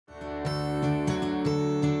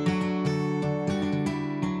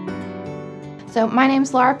So my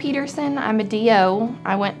name's Laura Pedersen. I'm a DO.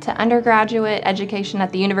 I went to undergraduate education at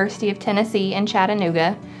the University of Tennessee in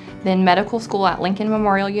Chattanooga, then medical school at Lincoln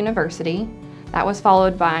Memorial University. That was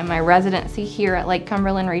followed by my residency here at Lake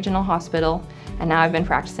Cumberland Regional Hospital, and now I've been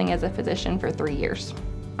practicing as a physician for 3 years.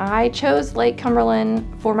 I chose Lake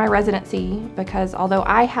Cumberland for my residency because although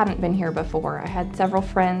I hadn't been here before, I had several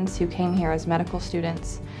friends who came here as medical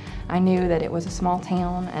students. I knew that it was a small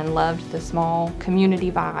town and loved the small community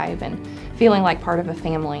vibe and feeling like part of a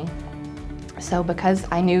family. So because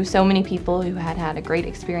I knew so many people who had had a great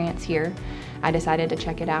experience here, I decided to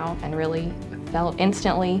check it out and really felt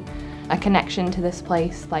instantly a connection to this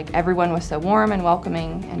place. Like everyone was so warm and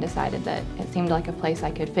welcoming, and decided that it seemed like a place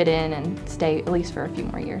I could fit in and stay at least for a few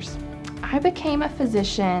more years. I became a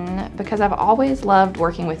physician because I've always loved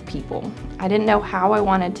working with people. I didn't know how I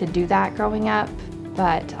wanted to do that growing up,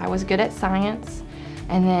 but I was good at science.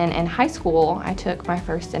 And then in high school, I took my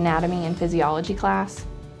first anatomy and physiology class.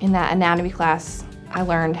 In that anatomy class, I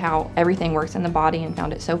learned how everything works in the body and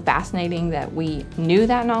found it so fascinating that we knew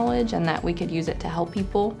that knowledge and that we could use it to help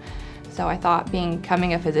people. So I thought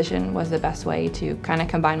becoming a physician was the best way to kind of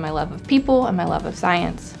combine my love of people and my love of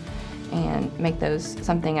science and make those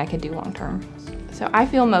something I could do long term. So I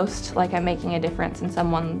feel most like I'm making a difference in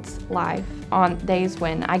someone's life on days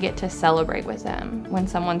when I get to celebrate with them, when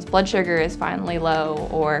someone's blood sugar is finally low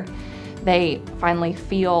or they finally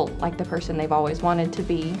feel like the person they've always wanted to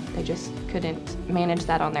be. They just couldn't manage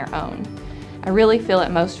that on their own. I really feel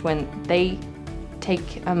it most when they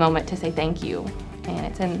take a moment to say thank you. And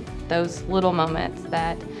it's in those little moments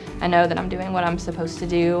that I know that I'm doing what I'm supposed to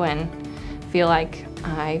do and feel like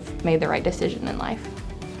I've made the right decision in life.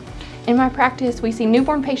 In my practice, we see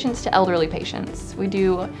newborn patients to elderly patients. We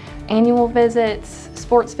do annual visits,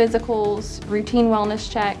 sports physicals, routine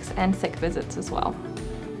wellness checks, and sick visits as well.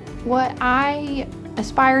 What I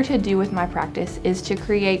aspire to do with my practice is to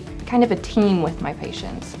create kind of a team with my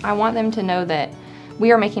patients. I want them to know that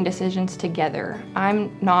we are making decisions together.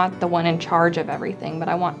 I'm not the one in charge of everything, but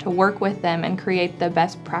I want to work with them and create the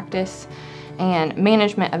best practice and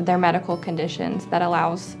management of their medical conditions that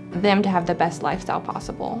allows them to have the best lifestyle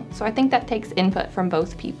possible. So I think that takes input from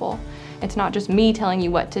both people. It's not just me telling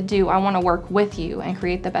you what to do. I want to work with you and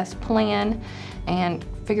create the best plan and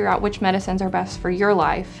figure out which medicines are best for your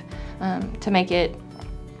life to make it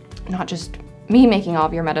not just me making all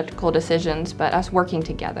of your medical decisions, but us working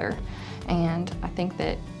together. And I think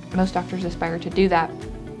that most doctors aspire to do that,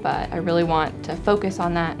 but I really want to focus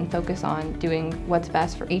on that and focus on doing what's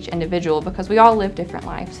best for each individual, because we all live different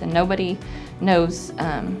lives and nobody knows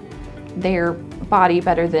their body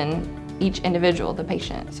better than each individual, the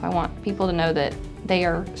patient. So I want people to know that they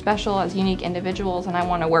are special as unique individuals, and I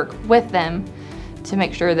want to work with them to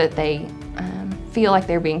make sure that they feel like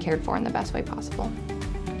they're being cared for in the best way possible.